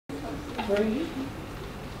3,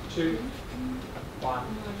 2, 1,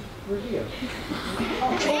 reveal.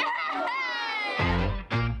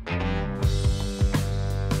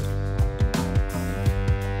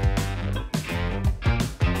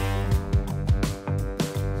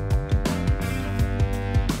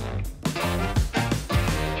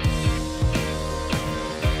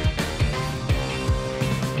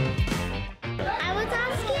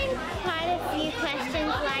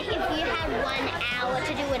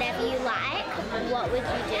 What would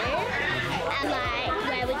you do? And like,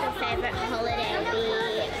 where would your favourite holiday be?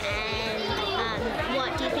 And what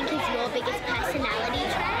do you think is your biggest personality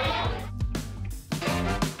trait?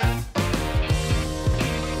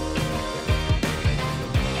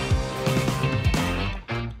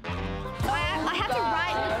 I had to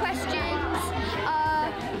write the questions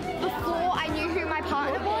before I knew who my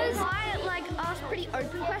partner was. I asked pretty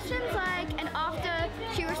open questions, and after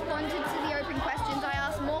she responded to the open questions, I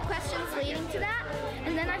asked more questions leading to that,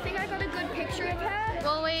 and then I think I got a good picture of her.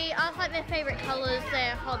 Well, we asked their favourite colours,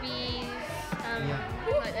 their hobbies,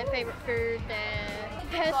 their favourite food, their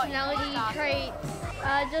personality traits,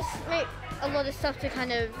 just a lot of stuff to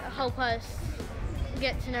kind of help us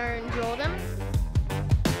get to know and draw them.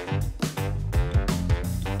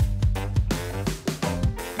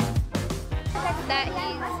 That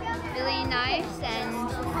he's really nice and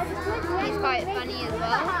he's quite funny as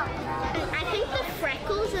well. I think the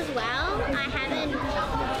freckles as well. I haven't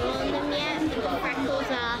drawn them yet, but the freckles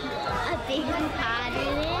are a big part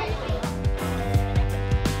in it.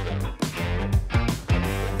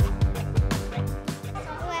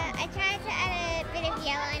 Well, I tried to add a bit of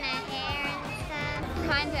yellow in her hair and stuff.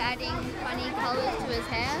 Kind of adding funny colours to his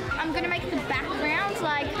hair. I'm gonna make the background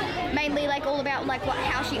mainly all about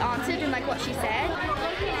how she answered and what she said.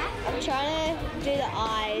 I'm trying to do the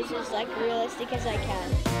eyes as realistic as I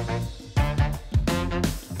can.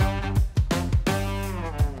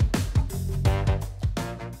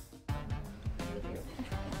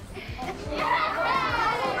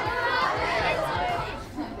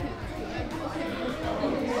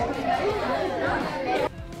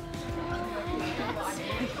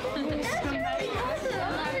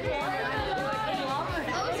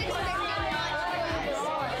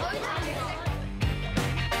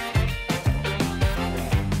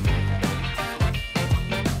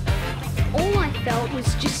 Felt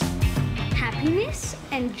was just happiness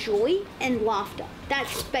and joy and laughter.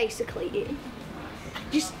 That's basically it.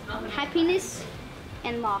 Just happiness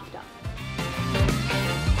and laughter.